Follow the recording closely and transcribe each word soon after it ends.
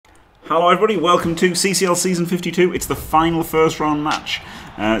Hello everybody, welcome to CCL Season 52. It's the final first round match.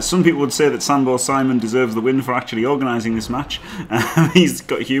 Some people would say that SamboSimon deserves the win for actually organising this match. He's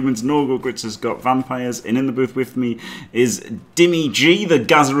got humans, Nogogriz has got vampires, and in the booth with me is Dimmy G, the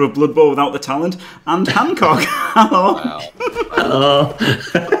Gazer of Blood Bowl without the talent, and Hankok. Hello. Wow. Hello.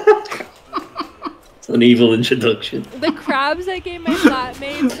 It's an evil introduction. The crabs I gave my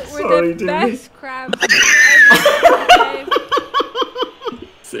flatmates were the best crabs I've ever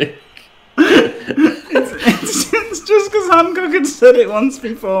Sick. It's just because Hankok had said it once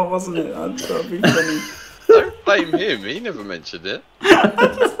before, wasn't it? I thought it'd be funny. Don't blame him, he never mentioned it.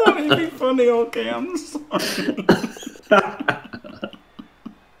 I just thought it'd be funny, okay, I'm sorry.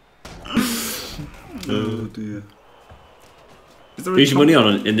 Oh dear. Who's your money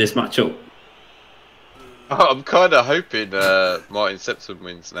on in this matchup? I'm kind of hoping Martin Sepson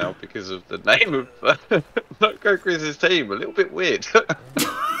wins now because of the name of Nogogriz's team. A little bit weird.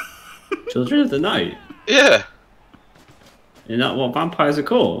 Children of the Night? Yeah. Isn't that what vampires are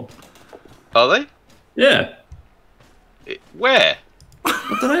called? Are they? Yeah. Where?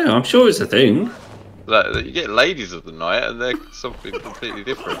 I don't know, I'm sure it's a thing. Like, you get ladies of the night and they're something completely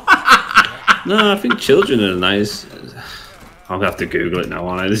different. No, I think Children of the Night is... I'm going to have to Google it now,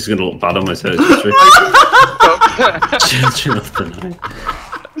 aren't I? This is going to look bad on my search history. Children of the Night.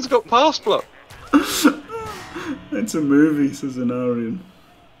 He's got pass block. It's a movie, says an Aryan.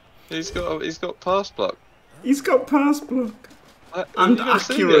 He's got pass block. He's got pass block. And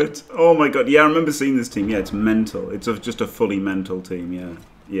accurate. Oh my god, yeah, I remember seeing this team. Yeah, it's mental. It's just a fully mental team, yeah.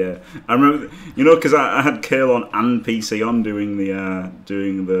 Yeah. I remember, you know, because I had Kale on and PC on doing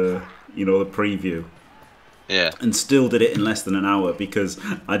the you know, the preview. Yeah. And still did it in less than an hour because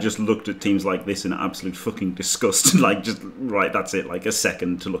I just looked at teams like this in absolute fucking disgust. Like, just, right, that's it, like a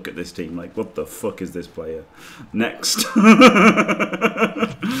second to look at this team. Like, what the fuck is this player? Next.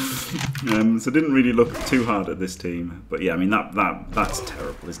 So didn't really look too hard at this team. But yeah, I mean, that's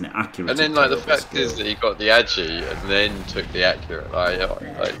terrible, isn't it? Accurate. And then, like, the fact is that he got the Agi and then took the accurate. Like...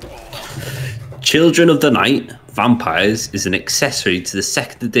 Children of the Night, Vampires, is an accessory to the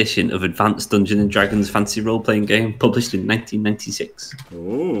second edition of Advanced Dungeons & Dragons fantasy role-playing game, published in 1996.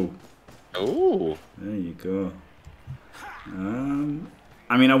 Oh. Oh. There you go.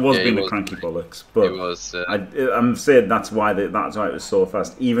 I mean, I was being a cranky bollocks, but it was, I'm saying that's why it was so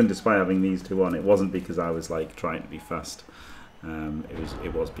fast. Even despite having these two on, it wasn't because I was like trying to be fast.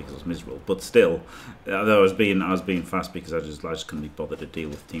 It was because I was miserable, but still, I was being fast because I just couldn't be bothered to deal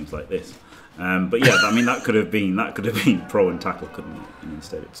with teams like this. But yeah, I mean that could have been pro and tackle, couldn't it? And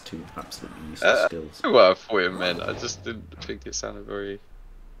instead, it's two absolutely useless skills. Well, I thought it meant. I just didn't think it sounded very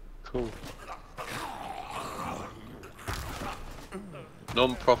cool.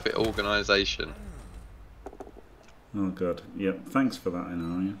 Non-profit organisation. Oh god, yep. Thanks for that,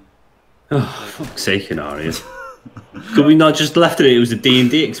 Inarian. Oh, for fuck's sake, Inarian. Could we not just left it was a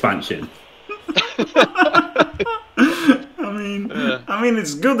D&D expansion? I mean,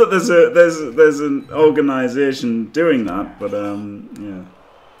 it's good that there's an organisation doing that, but yeah,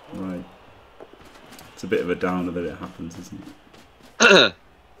 right. It's a bit of a downer that it happens, isn't it?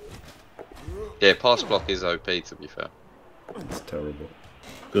 Yeah, pass block is OP, to be fair. It's terrible.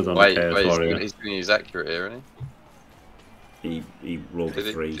 Good on wait, the he's going to use accurate here, isn't he? He rolled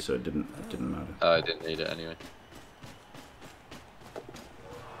a 3, so it didn't matter. Oh, I didn't need it anyway.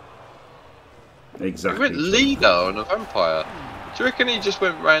 Exactly. He went leader on a vampire. Do you reckon he just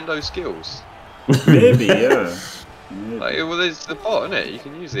went rando skills? Maybe, yeah. Maybe. Like, well, there's the bot, isn't it? You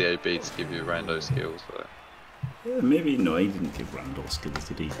can use the AB to give you rando skills. But... yeah, maybe. No, he didn't give rando skills,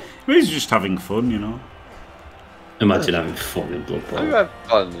 did he? Maybe he's just having fun, you know. Imagine having fun in Blood Bowl. I have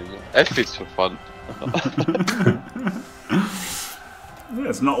fun. F is for fun. Yeah,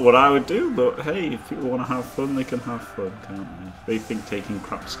 it's not what I would do, but hey, if people want to have fun, they can have fun, can't they? They think taking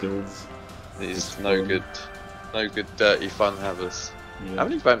crap skills. It's no good dirty fun havers. Yeah. How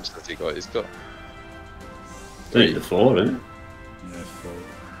many vamps has he got? He's got 3 to 4, isn't it? Yeah, 4.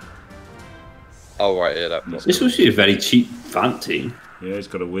 Oh right, yeah, that. This must be a very cheap vamp team. Yeah, he's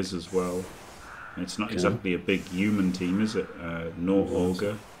got a whiz as well. It's not exactly a big human team, is it? No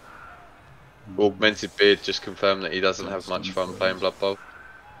ogre. Augmented Beard just confirmed that he doesn't have much fun playing Blood Bowl.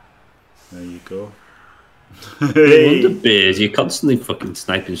 There you go. Hey. No wonder, Bears, you're constantly fucking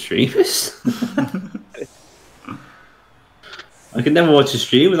sniping streamers. I can never watch a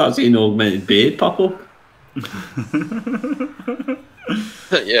stream without seeing an Augmented Beard pop up.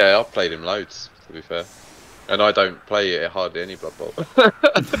 Yeah, I've played him loads, to be fair. And I don't play it hardly any Blood Bowl.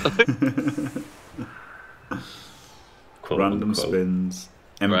 Random spins.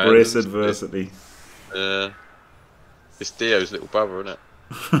 Embrace adversity. It's Dio's little brother, isn't it?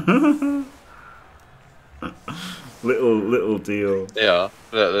 little deal. Yeah,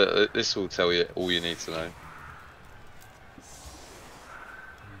 this will tell you all you need to know.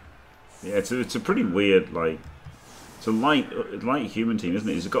 Yeah, it's a pretty weird, like, it's a light human team, isn't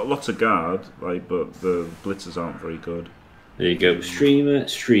it? He's got lots of guard, like, but the blitzers aren't very good. There you go. Streamer.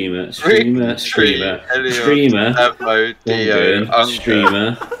 Sambo, Dio,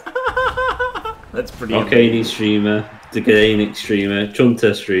 Streamer. That's pretty Arcane streamer. Deganic streamer.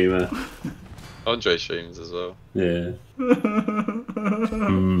 Chunter streamer. Andre streams as well. Yeah.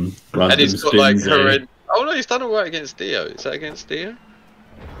 And he's got like current. Oh no, he's done alright against Dio. Is that against Dio?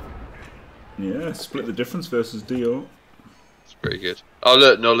 Yeah, split the difference versus Dio. It's pretty good. Oh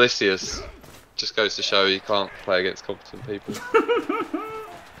look, Nolisius. Just goes to show you can't play against competent people.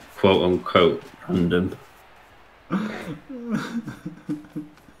 Quote unquote random.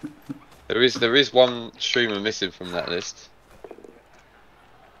 There is one streamer missing from that list.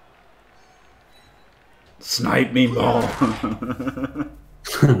 Snipe me more.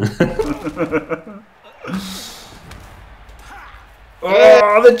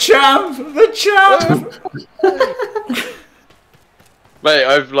 Oh, the champ! The champ! Mate,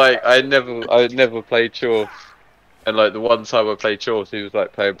 I never played Chorf, and like the one time I played Chorf, he was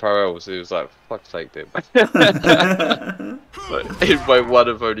like playing parallels. He was like, "Fuck's sake, Dim." Like, in my one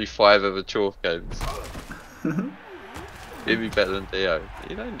of only 5 ever Chorf games, he'd be better than Dio.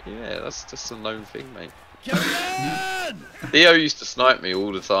 You know, yeah, that's just a known thing, mate. Dio used to snipe me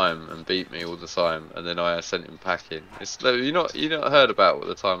all the time and beat me all the time, and then I sent him packing. It's you not heard about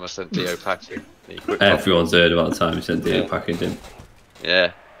the time I sent Dio packing. Everyone's heard about the time you sent Dio packing, didn't?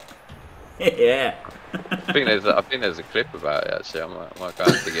 Yeah. Yeah. I think there's a clip about it actually. I might go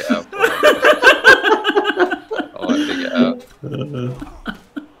and dig it out. I might dig it out.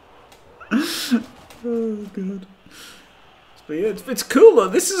 Oh god. But yeah, it's cool though.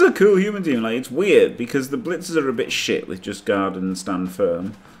 This is a cool human team. Like, it's weird because the blitzers are a bit shit with just guard and stand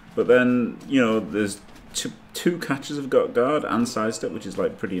firm. But then, you know, there's two catchers have got guard and sidestep, which is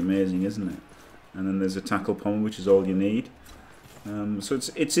like pretty amazing, isn't it? And then there's a tackle pommer, which is all you need. So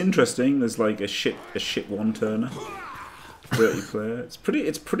it's interesting. There's like a shit one turner, 30 player. It's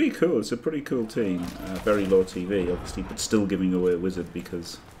pretty cool. It's a pretty cool team. Very low TV, obviously, but still giving away a wizard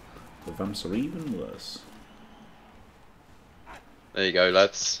because the vamps are even worse. There you go,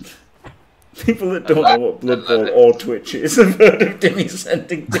 lads. People that don't know what Blood Bowl or Twitch is have heard of Dimmy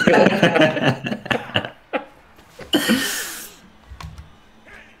sending to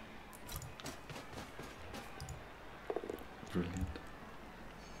Brilliant.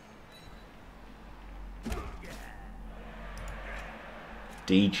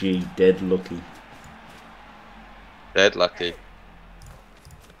 DG, dead lucky. Dead lucky.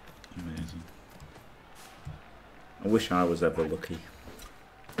 Amazing. I wish I was ever lucky.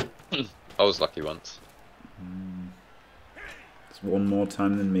 I was lucky once. It's one more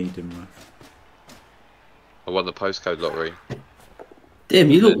time than me, Dimmy. I won the postcode lottery. Dim,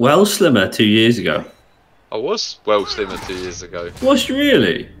 you look well slimmer 2 years ago. I was well slimmer 2 years ago. Was you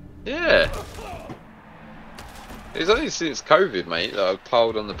really? Yeah. It's only since COVID, mate, that I've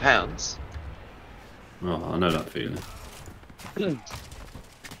piled on the pounds. Oh, I know that feeling.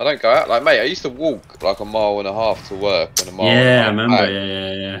 I don't go out. Like, mate, I used to walk like 1.5 miles to work and 1.5 miles. Yeah, I remember. Back.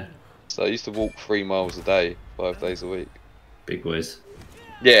 Yeah. So I used to walk 3 miles a day, 5 days a week. Big whiz.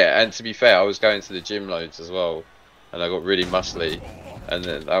 Yeah, and to be fair, I was going to the gym loads as well, and I got really muscly, and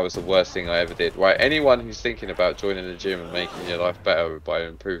then that was the worst thing I ever did. Right, anyone who's thinking about joining the gym and making your life better by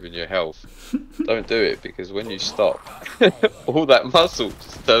improving your health, don't do it, because when you stop, all that muscle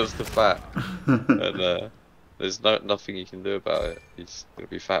just turns to fat, and there's nothing you can do about it. You're just gonna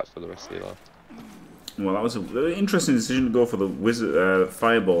be fat for the rest of your life. Well, that was an interesting decision to go for the wizard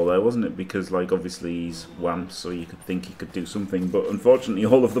fireball there, wasn't it? Because, like, obviously he's wamp, so you could think he could do something. But unfortunately,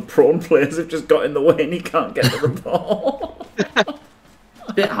 all of the prone players have just got in the way, and he can't get to the ball.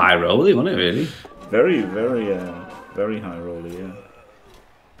 A bit high rolly, wasn't it? Really? Very, very high rolly. Yeah.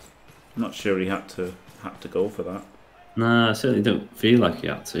 I'm not sure he had to go for that. Nah, I certainly don't feel like he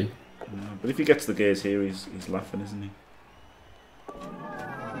had to. No, but if he gets the gaze here, he's laughing, isn't he?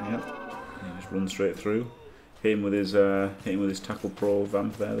 Yep. Run straight through, hit him with his tackle pro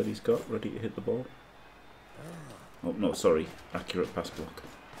vamp there that he's got ready to hit the ball. Oh no, sorry, accurate pass block.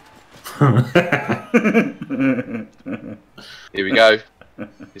 Here we go.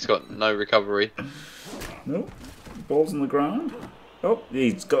 He's got no recovery. No, ball's on the ground. Oh,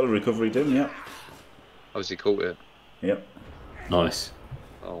 he's got a recovery done. Yep. Obviously caught it. Yep. Nice.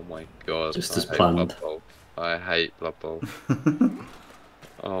 Oh my god. Just as planned. I hate Blood Bowl.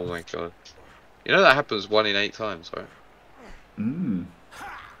 Oh my god. You know that happens 1 in 8 times, right?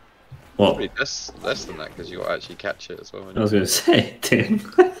 What? Probably less than that because you got to actually catch it as well. I was going to say, Tim.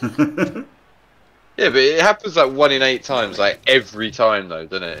 Yeah, but it happens like 1 in 8 times, like every time though,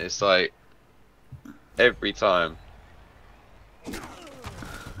 doesn't it? It's like every time.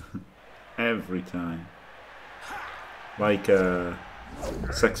 Every time. Like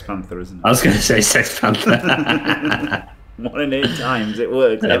Sex Panther, isn't it? I was going to say Sex Panther. 1 in 8 times it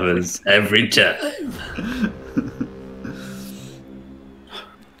works. Every time.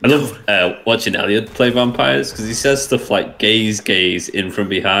 I love watching Elliot play vampires because he says stuff like gaze, gaze in from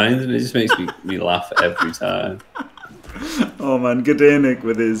behind, and it just makes me laugh every time. Oh man, Gdanik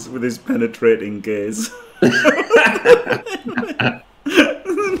with his penetrating gaze.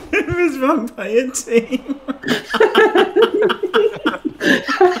 His vampire team.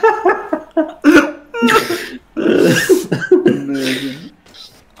 Amazing.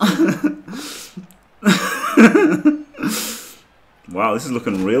 Wow, this is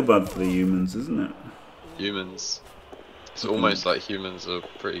looking real bad for the humans, isn't it? Humans. It's almost like humans are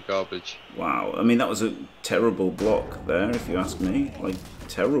pretty garbage. Wow, I mean that was a terrible block there, if you ask me. Like,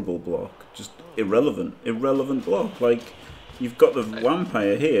 terrible block. Just irrelevant block. Like, you've got the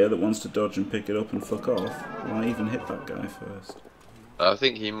vampire here that wants to dodge and pick it up and fuck off. Why even hit that guy first? I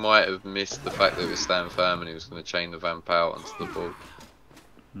think he might have missed the fact that it was stand firm and he was going to chain the vamp out onto the ball.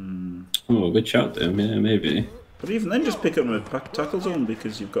 Oh, good shout there, yeah, maybe. But even then, just pick up my tackle zone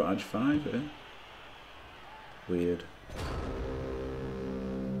because you've got edge 5 here. Weird.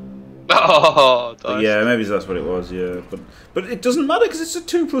 Oh, nice. Yeah, maybe that's what it was. Yeah, but it doesn't matter because it's a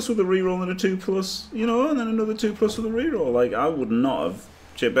 2+ with a reroll and a 2+, you know, and then another 2+ with a reroll. Like, I would not have.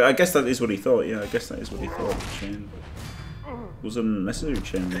 But I guess that is what he thought. Yeah, I guess that is what he thought. The chain was an unnecessary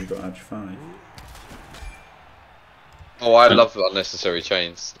chain when he got edge 5. Oh, I love unnecessary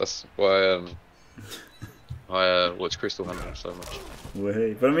chains. That's why I watch Crystal Hunter so much.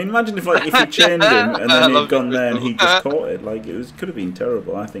 Way. But I mean, imagine if you chained him and then he'd gone there and he just caught it. Like, could have been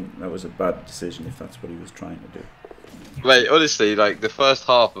terrible. I think that was a bad decision if that's what he was trying to do. Mate, honestly, like the first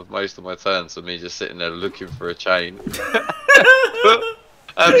half of most of my turns are me just sitting there looking for a chain.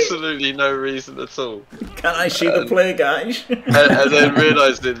 Absolutely no reason at all. Can I shoot the play, guys? and then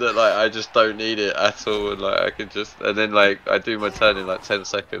realising that like I just don't need it at all, and like I can just, and then like I do my turn in like 10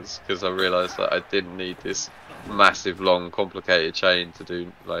 seconds because I realised that I didn't need this massive, long, complicated chain to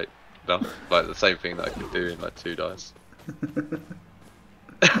do like the same thing that I could do in like 2 dice.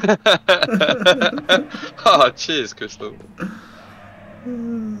 Oh, cheers, Crystal.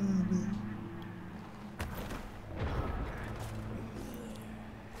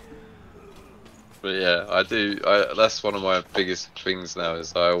 But yeah, that's one of my biggest things now.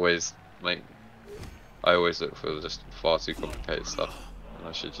 Is I always look for just far too complicated stuff, and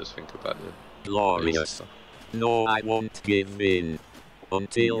I should just think about it. Glorious. No, I won't give in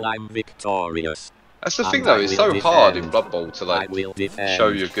until I'm victorious. That's the thing though, it's so hard in Blood Bowl to like show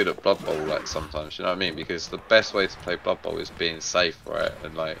you're good at Blood Bowl like sometimes, you know what I mean? Because the best way to play Blood Bowl is being safe, right?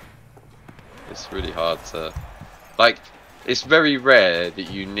 And like, it's really hard to, like, it's very rare that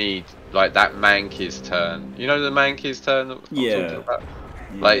you need like that Mankiz turn. You know the Mankiz turn that I'm talking about?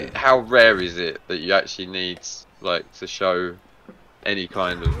 Yeah. Like, how rare is it that you actually need like to show any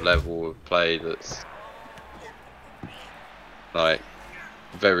kind of level of play that's like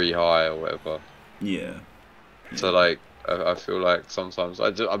very high or whatever. Yeah. So like, I feel like sometimes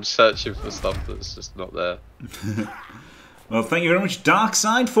I'm searching for stuff that's just not there. Well, thank you very much,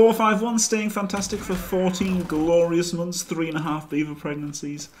 Darkside451, staying fantastic for 14 glorious months, 3.5 beaver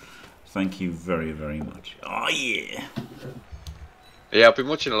pregnancies. Thank you very, very much. Oh yeah. Yeah, I've been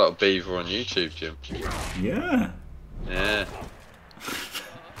watching a lot of beaver on YouTube, Jim. Yeah. Yeah.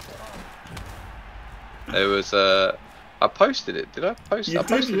 There was I posted it. Did I post? I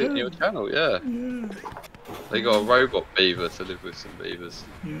posted it in your channel. Yeah. Yeah. They got a robot beaver to live with some beavers.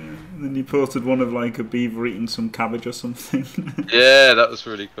 Yeah. And then you posted one of like a beaver eating some cabbage or something. Yeah, that was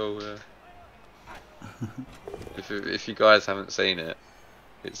really cool. Yeah. If you guys haven't seen it,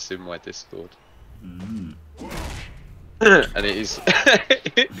 it's in my Discord. And it is.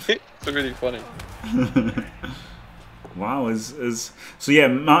 It's really funny. Wow, so yeah,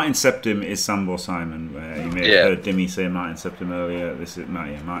 Martin Septim is SamboSimon. You may have heard Dimmy say Martin Septim earlier. This is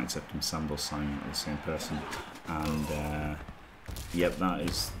Martin Septim, SamboSimon, the same person. And yep, that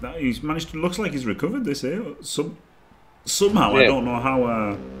he's managed to. Looks like he's recovered this here. Somehow I don't know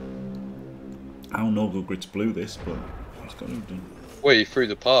how Nogogriz blew this, but he's got it done. Well, he threw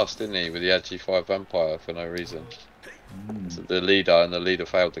the pass, didn't he, with the Ag5 vampire for no reason. So the leader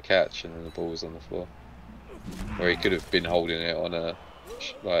failed to catch, and then the ball was on the floor. Where he could have been holding it on an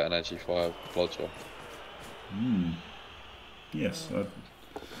Ag5 blodger. Yes,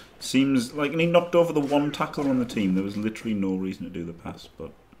 Seems like, and he knocked over the one tackle on the team. There was literally no reason to do the pass,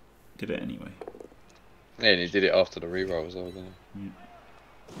 but did it anyway. Yeah, and he did it after the reroll as well, didn't he? Yeah.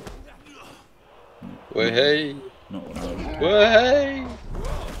 Well, hey! Not what I would. Well, hey!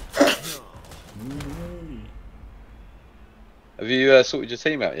 Have you sorted your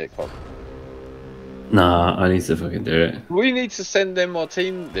team out yet, Cobb? Nah, I need to fucking do it. We need to send them our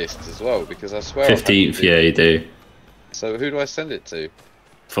team list as well, because I swear... 15th, yeah, you do. So who do I send it to?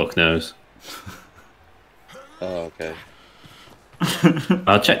 Fuck knows. Oh, okay.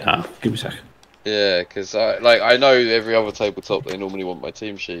 I'll check now. Give me a second. Yeah, because I know every other tabletop they normally want my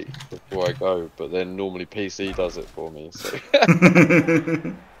team sheet before I go, but then normally PC does it for me. So.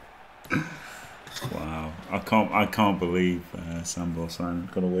 Wow, I can't believe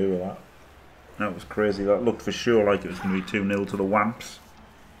SamboSimon got away with that. That was crazy. That looked for sure like it was going to be 2-0 to the Wamps.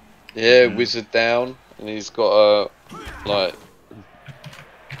 Yeah, wizard down, and he's got a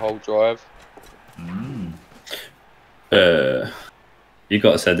whole drive. You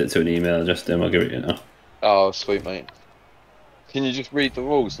got to send it to an email, Justin. I'll give it you now. Oh, sweet mate. Can you just read the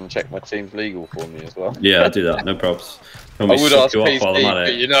rules and check my team's legal for me as well? Yeah, I'll do that. No props. I would ask PC,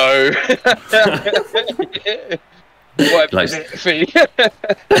 but you know. What Like... fee?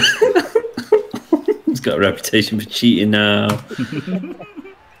 He's got a reputation for cheating now.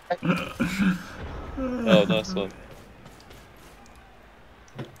 Oh, nice one.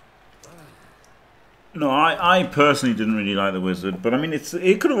 No, I personally didn't really like the wizard, but I mean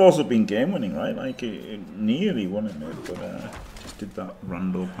it could have also been game winning, right? Like it nearly won it, but just did that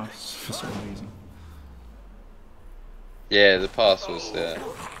rando pass for some reason. Yeah, the pass was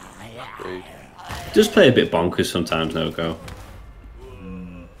rude. Just play a bit bonkers sometimes, no go.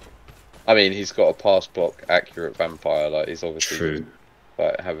 I mean, he's got a pass block accurate vampire. Like he's obviously True.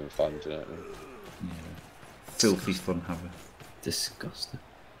 Like having fun. Do you know what I mean? Yeah. Filthy fun haver. Disgusting.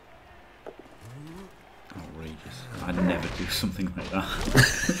 Outrageous. I'd never do something like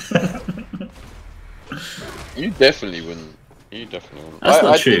that. You definitely wouldn't. You definitely wouldn't. That's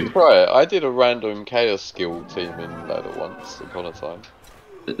not I true. did try it. I did a random chaos skill team in ladder once upon a time.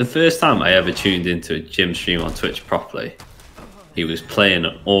 The first time I ever tuned into a gym stream on Twitch properly, he was playing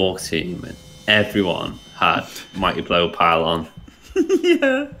an orc team and everyone had Mighty Blow pile on.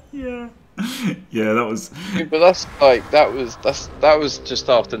 Yeah. Yeah, that was. Yeah, but that's like that was just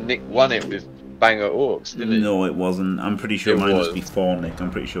after Nick won it with banger orcs, didn't it? No, it wasn't. I'm pretty sure It mine was. was before Nick.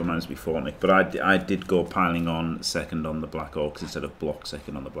 But I did go piling on second on the Black Orcs instead of block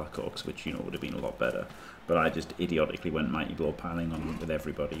second on the Black Orcs, which would have been a lot better. But I just idiotically went Mighty Blow piling on with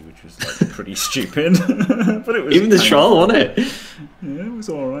everybody, which was like pretty stupid. But it was Even the troll, wasn't it? Yeah, it was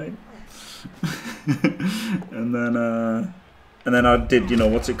all right. And then I did,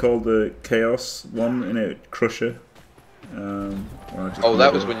 what's it called, the Chaos one, Crusher.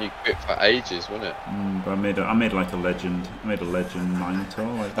 That was when you quit for ages, wasn't it? But I made like a legend. I made a legend Minotaur.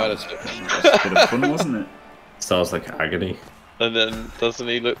 Like that was That's a bit of fun, wasn't it? Sounds like agony. And then doesn't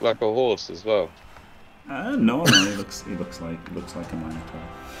he look like a horse as well? No, he looks like a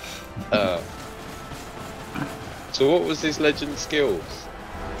Minotaur. So what was his legend skills?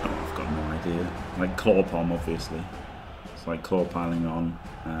 Oh, I've got no idea. Like claw palm, obviously. It's like claw piling on,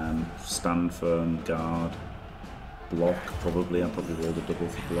 stand firm, guard, block. Probably I probably rolled a double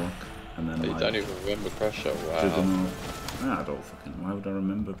for block, and then. You don't even remember Crusher. Wow. I don't fucking. Why would I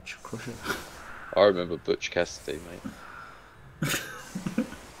remember Crusher? I remember Butch Cassidy, mate.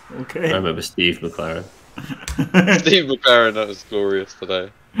 Okay. I remember Steve McLaren. Steve McLaren, that was glorious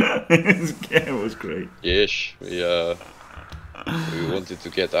today. It was great. Yes, we wanted to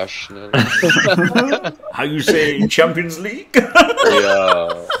get Arsenal. How you say in Champions League?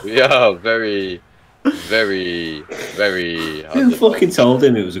 we are very, very, very. Who fucking told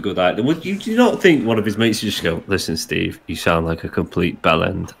him it was a good idea? Would you do not think one of his mates would just go, "Listen, Steve, you sound like a complete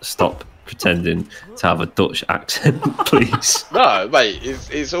bellend. Stop pretending to have a Dutch accent, please." No, mate,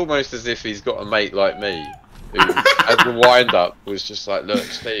 it's almost as if he's got a mate like me, who, as the wind-up, was just like, "Look,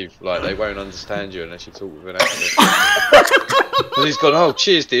 Steve, like they won't understand you unless you talk with an accent." And he's gone, "Oh,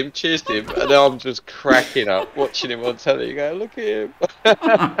 cheers, Dim, and then I'm just cracking up watching him on telly. Go, look at him.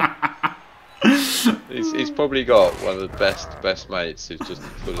 he's probably got one of the best mates who's just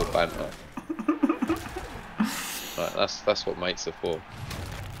full of banter. Like, that's what mates are for.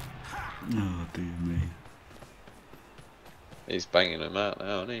 Oh dear me. He's banging them out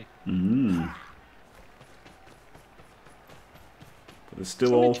now, isn't he? But there's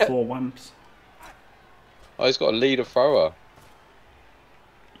still all 4 Wamps. Oh, he's got a leader thrower.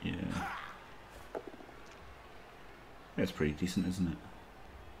 Yeah. It's pretty decent, isn't it?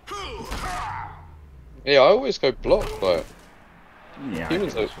 Yeah, I always go block, though. Yeah,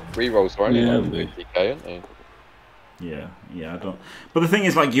 Humans are rerolls are only Yeah, like we- 50k, aren't they? yeah, I don't. But the thing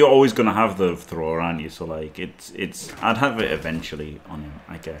is, like, you're always gonna have the thrower, aren't you? So like, it's. I'd have it eventually on him,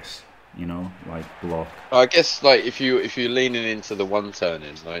 I guess. You know, like block. I guess like if you're leaning into the one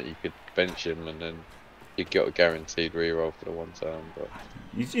turning, like you could bench him and then you get a guaranteed reroll for the one turn. But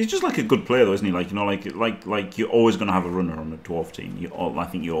He's just like a good player, though, isn't he? Like, you know, like you're always going to have a runner on a dwarf team. I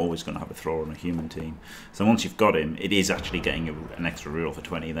think you're always going to have a thrower on a human team. So once you've got him, it is actually getting an extra reroll for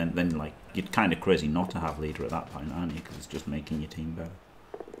 20. Then like you're kind of crazy not to have leader at that point, aren't you? Because it's just making your team better,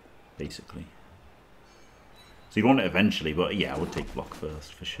 basically. So you'd want it eventually, but yeah, I would take block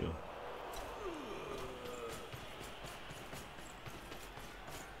first for sure.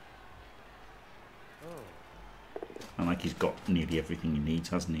 And like he's got nearly everything he needs,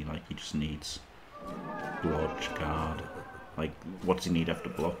 hasn't he? Like he just needs blodge, guard. Like what does he need after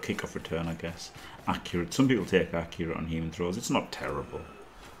block? Kick off return, I guess. Accurate. Some people take accurate on human throws. It's not terrible.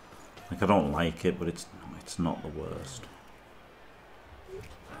 Like I don't like it, but it's not the worst.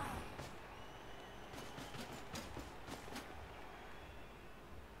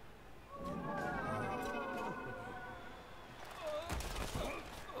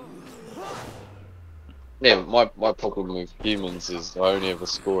 yeah, my problem with humans is I only ever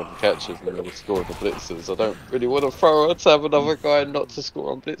score on catches and never score on the blitzers. I don't really want to throw her to have another guy not to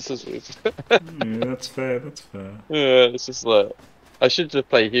score on blitzers with. Yeah, that's fair. That's fair. Yeah, it's just like I should just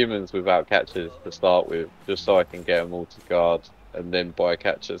play humans without catches to start with, just so I can get them all to guard and then buy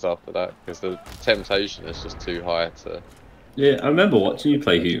catches after that. Because the temptation is just too high to. Yeah, I remember watching you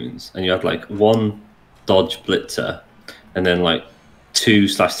play humans, and you had like one dodge blitzer, and then like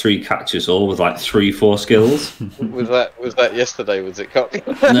 2/3 catches, all with like 3-4 skills. Was that yesterday? Was it Cup? No,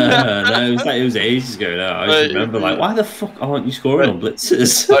 it was ages ago now. I just remember like, why the fuck aren't you scoring on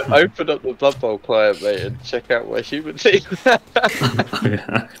blitzers? I open up the Blood Bowl client, mate, and check out my human team.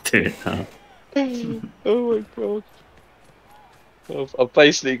 I do it now. Oh my god! I've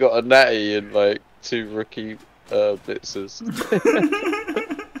basically got a natty and like 2 rookie blitzers.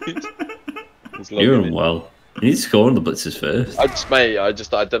 He's You're logging in. unwell. You need to score on the blitzers first. I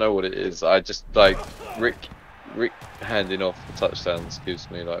don't know what it is. I just like Rick handing off the touchdowns gives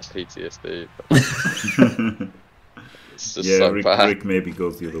me like PTSD. It's just Yeah, so bad. Rick maybe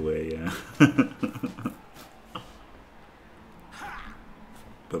goes the other way. Yeah.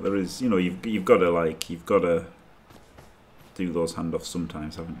 But there is, you know, you've got to do those handoffs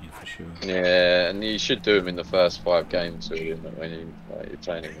sometimes, haven't you? For sure. Yeah, and you should do them in the first 5 games, really, when you're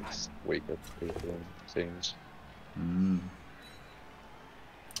playing against weaker people and teams.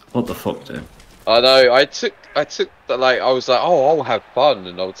 What the fuck, dude? I know. I took the, like, I was like, oh, I'll have fun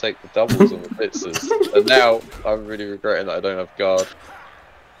and I'll take the doubles on the blitzers, and now I'm really regretting that I don't have guard.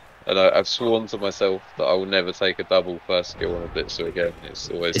 And I've sworn to myself that I will never take a double first skill on a blitzer again. It's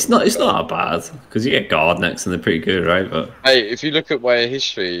not that bad because you get guard next and they're pretty good, right? But hey, if you look at my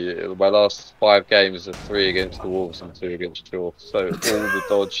history, my last 5 games are 3 against the Wolves and 2 against Jaw. So all the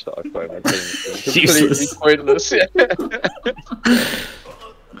dodge that I play in my team is completely Useless. pointless. Yeah.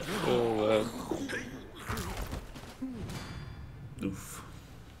 Oh man. Oof.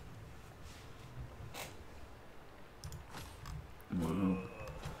 Wow.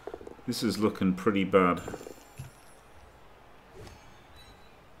 This is looking pretty bad.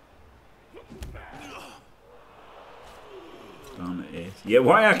 Down at 8. Yeah,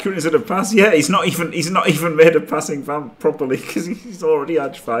 why accurate is it a pass? Yeah, he's not even made a passing van properly because he's already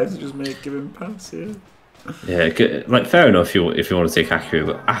edge 5. So just give him pass. Yeah. yeah, like fair enough if you want to take accurate,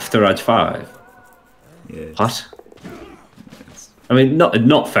 but after edge 5, Yeah. what? I mean,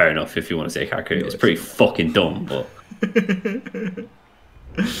 not fair enough if you want to take accurate. No, it's pretty fucking dumb, but.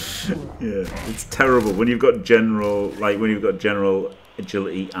 Yeah, it's terrible when you've got general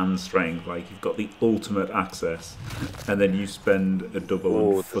agility and strength. Like you've got the ultimate access, and then you spend a double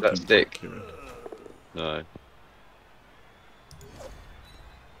on Does that fucking stick? accurate. No.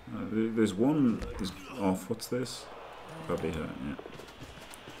 There's one is off. What's this? Probably hurt. Yeah.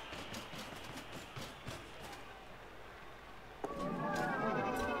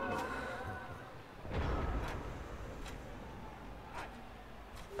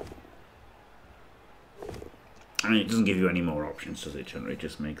 I mean, it doesn't give you any more options, does it? Generally, it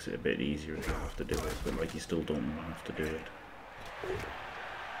just makes it a bit easier if you have to do it, but like you still don't want to have to do it.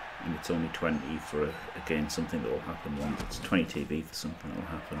 And it's only 20 for again something that will happen once. It's 20 TB for something that will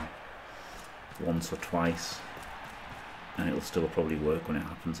happen once or twice, and it'll still probably work when it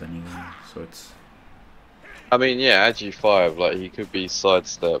happens anyway. So it's. I mean, yeah, add G5, like he could be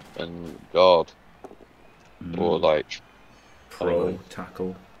sidestep and guard, or like pro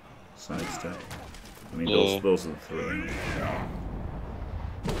tackle, sidestep. I mean, Yeah. those are the 3.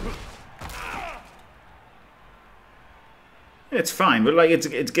 It's fine, but like it's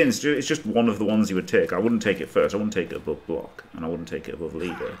just one of the ones you would take. I wouldn't take it first. I wouldn't take it above block, and I wouldn't take it above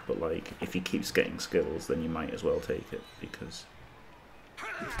leader. But like, if he keeps getting skills, then you might as well take it because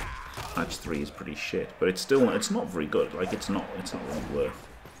match 3 is pretty shit. But it's not very good. Like it's not really worth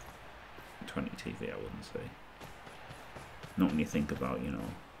 20 TV. I wouldn't say. Not when you think about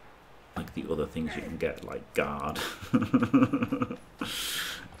like the other things you can get, like guard and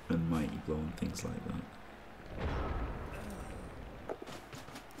mighty blow and things like that.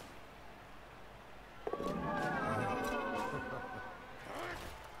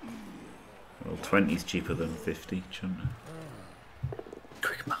 Well, 20 is cheaper than 50, shouldn't it?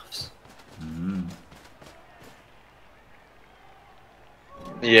 Quick maths.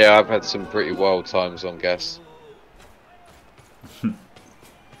 Yeah, I've had some pretty wild times on gas.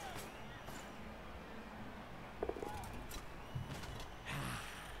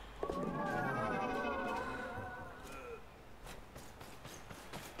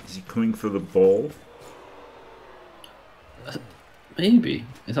 Is he coming for the ball? Maybe.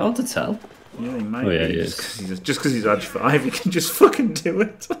 It's hard to tell. Yeah, he might Oh, yeah, be. he Just because he's Edge 5, he can just fucking do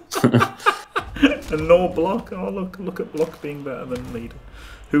it. And no block. Oh, look at block being better than leader.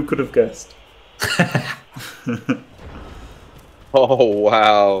 Who could have guessed? Oh,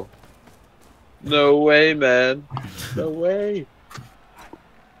 wow. No way, man. No way.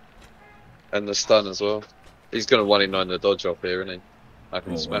 And the stun as well. He's going to 1-in-9 the dodge off here, isn't he? I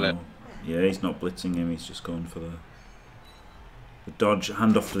can smell it. Yeah, he's not blitzing him, he's just going for the dodge,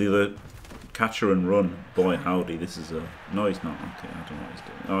 hand off to the other catcher and run. Boy, howdy, this is a... No, he's not. Okay, I don't know what he's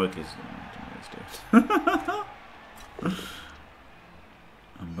doing. Oh, okay, I don't know what he's doing.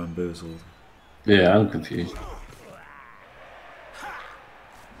 I'm bamboozled. Yeah, I'm confused.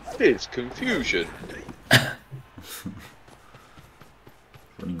 It's confusion.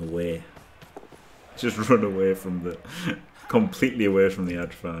 Running away. Just run away from the... completely away from the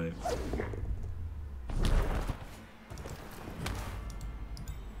Edge 5.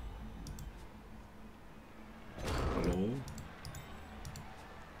 Hello?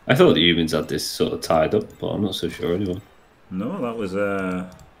 I thought the humans had this sort of tied up, but I'm not so sure anymore. No, that was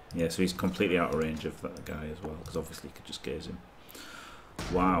yeah, so he's completely out of range of that guy as well, because obviously he could just gaze him.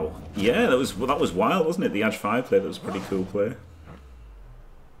 Wow. Yeah, that was wild, wasn't it? The Edge 5 play, that was a pretty cool play.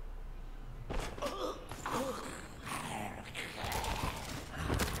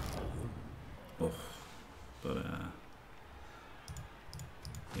 Oh, but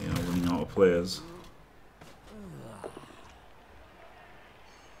yeah, running out of players.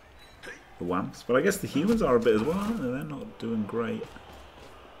 The Wamps, but I guess the humans are a bit as well, aren't they? They're not doing great.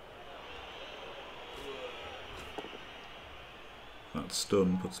 That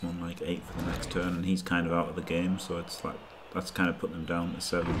stun puts him on like 8 for the next turn, and he's kind of out of the game, so it's like that's kind of putting them down to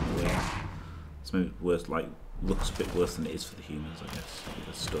 7 in a way. It's maybe worse, like looks a bit worse than it is for the humans, I guess, with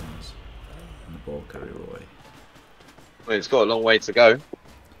the stuns and the ball carrier away. Well, it's got a long way to go.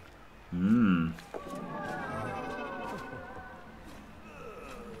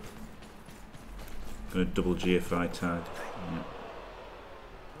 Gonna double GFI tag. Yeah.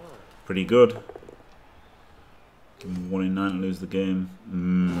 Pretty good. Give him 1-in-9 and lose the game.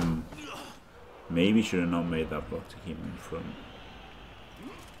 Maybe should have not made that block to keep him in front.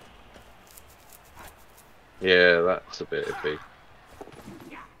 Yeah, that's a bit iffy.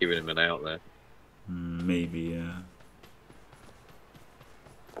 Giving him an out there. Maybe, yeah.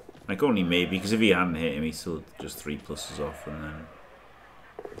 Like only maybe, because if he hadn't hit him, he's still just 3 pluses off and then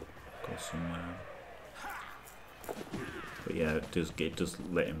go somewhere. But yeah, it does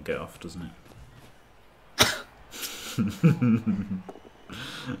let him get off, doesn't it?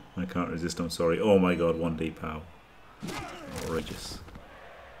 I can't resist, I'm sorry. Oh my god, 1D pow. Outrageous.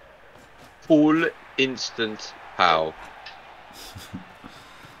 Full instant pow.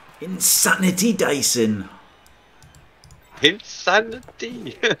 Insanity Dyson!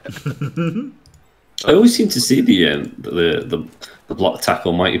 Insanity! I always seem to see the block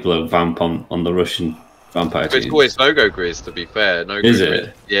tackle mighty blow vamp on the Russian vampire team. It's always Nogogriz, to be fair. Is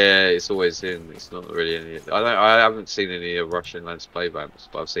it? Yeah, it's always in. It's not really any. I haven't seen any Russian Let's Play vamps,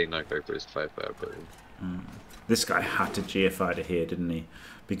 but I've seen Nogogriz play a fair bit. This guy had to GFI to here, didn't he?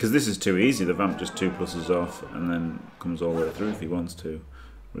 Because this is too easy. The vamp just 2 pluses off and then comes all the way through if he wants to.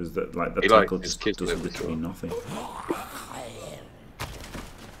 Whereas that, like the tackle just does literally nothing.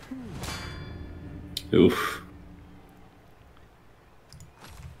 Oof.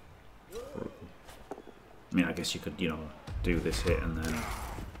 I mean, I guess you could, do this hit and then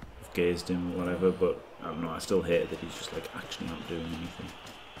have gazed him or whatever, but I don't know, I still hate that he's just like actually not doing anything.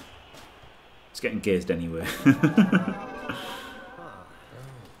 He's getting gazed anyway.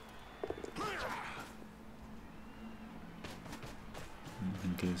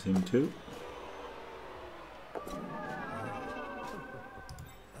 think is him too.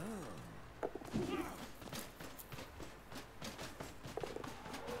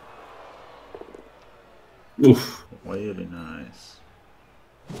 Oof. Really nice.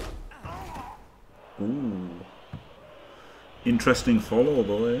 Ooh. Interesting follow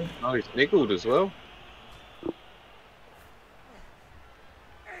though, eh? Oh, he's niggled as well.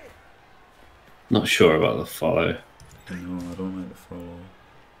 Not sure about the follow. No, I don't like the follow.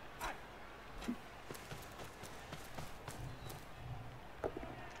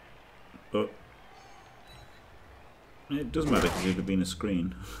 But it does matter because he'd have been a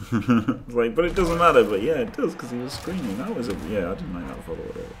screen. Like, but it doesn't matter. But yeah, it does because he was screening. That was a yeah. I didn't like that follow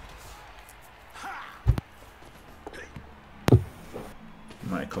at all.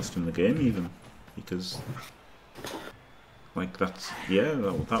 Might have cost him the game even because, like, that's yeah.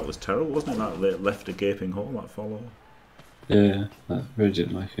 That was terrible, wasn't it? That left a gaping hole. That follow. Yeah, I really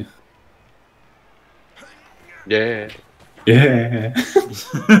didn't like it. Yeah. Yeah.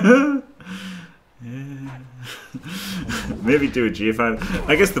 Yeah. Maybe do a G5.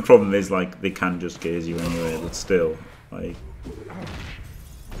 I guess the problem is like they can just gaze you anyway, but still, like,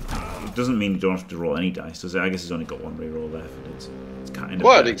 it doesn't mean you don't have to roll any dice, does it? I guess he's only got one reroll left. It's kind of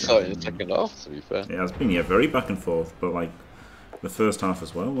Quite an exciting second half, to be fair. Yeah, it's been very back and forth, but like the first half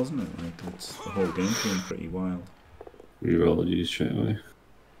as well, wasn't it? Like it's the whole game's been pretty wild. Reroll you straight away.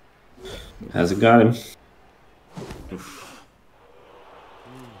 Hasn't got him. Oof.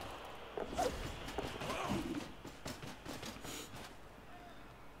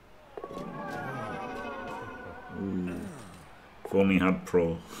 If only had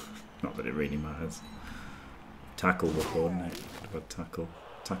pro. Not that it really matters. Tackle before, wouldn't it? Could have had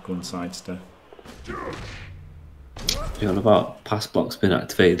tackle and sidestep. You on about pass block's been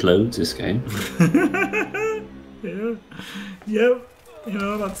activated loads this game. Yeah. Yep. You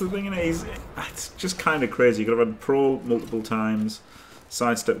know, that's the thing, it's just kind of crazy. You could have had pro multiple times.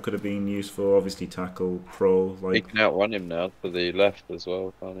 Sidestep could have been useful. Obviously, tackle, pro. Like, He can outrun him now to the left as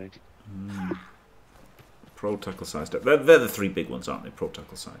well, can't he? Pro, tackle, sidestep. They're the three big ones, aren't they? Pro,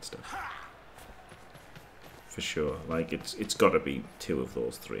 tackle, sidestep. For sure. Like, it's got to be two of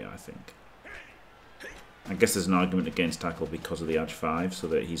those three, I think. I guess there's an argument against tackle because of the Edge 5, so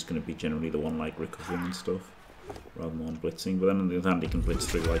that he's going to be generally the one like recovering and stuff, rather than one blitzing. But then on the other hand, he can blitz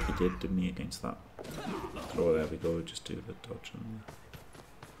through like he did, didn't he, against that? Oh, there we go. Just do the dodge and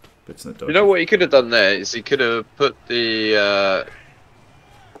blitz and the dodge. You know what he could have done there is he could have put the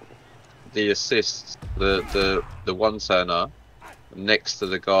assist, the one-turner next to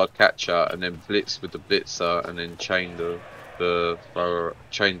the guard catcher, and then blitz with the blitzer, and then chain the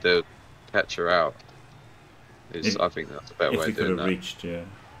catcher out. I think that's a better way of doing that. Reached, yeah.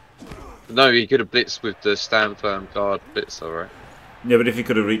 No, he could have blitzed with the stand firm guard blitzer, right? Yeah, but if he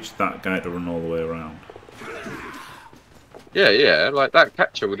could have reached that guy to run all the way around. Yeah, like that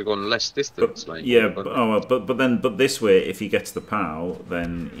catcher would have gone less distance, mate. Yeah, but this way, if he gets the POW,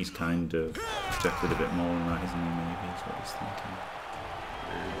 then he's kind of protected a bit more than that, isn't he? Maybe is what he's thinking.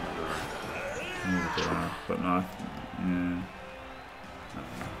 Maybe do that, but no, yeah.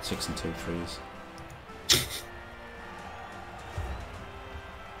 6 and 2 threes.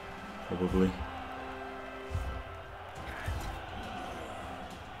 Probably.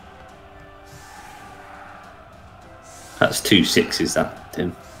 That's 2 6s, that,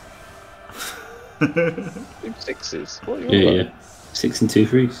 Tim. 2 6s? What are you on Yeah, about? 6 and 2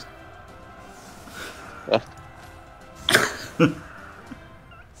 threes.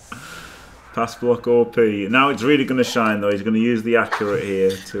 Pass block OP. Now it's really going to shine though. He's going to use the accurate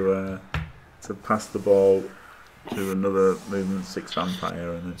here to pass the ball to another movement 6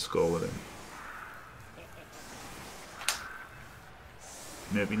 vampire and then score with him.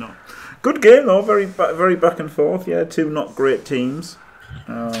 Maybe not. Good game though. Very back and forth. Yeah, two not great teams.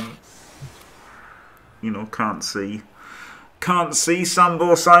 You know, can't see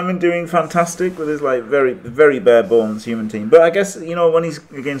SamboSimon doing fantastic with his like very bare bones human team. But I guess, you know, when he's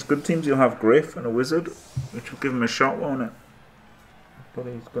against good teams, he'll have Griff and a wizard, which will give him a shot, won't it? But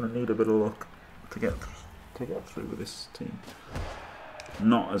he's going to need a bit of luck to get through with this team.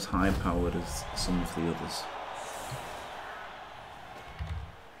 Not as high powered as some of the others.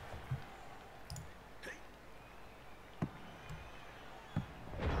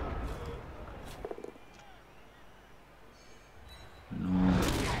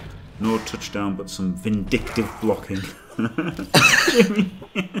 No touchdown, but some vindictive blocking. Jimmy.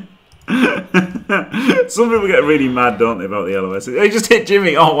 Some people get really mad, don't they, about the LOS? He just hit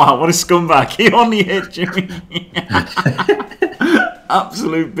Jimmy. Oh wow, what a scumbag! He only hit Jimmy.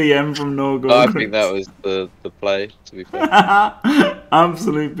 Absolute BM from Nogogriz. I think that was the play, to be fair.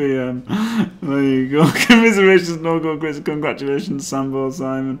 Absolute BM. There you go. Commiserations, Nogogriz. Congratulations,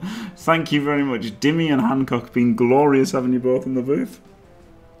 SamboSimon. Thank you very much. Dimmy and Hankok, been glorious having you both in the booth.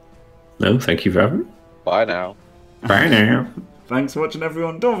 No, thank you for having me. Bye now. Bye now. Thanks for watching,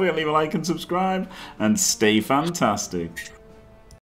 everyone. Don't forget to leave a like and subscribe, and stay fantastic.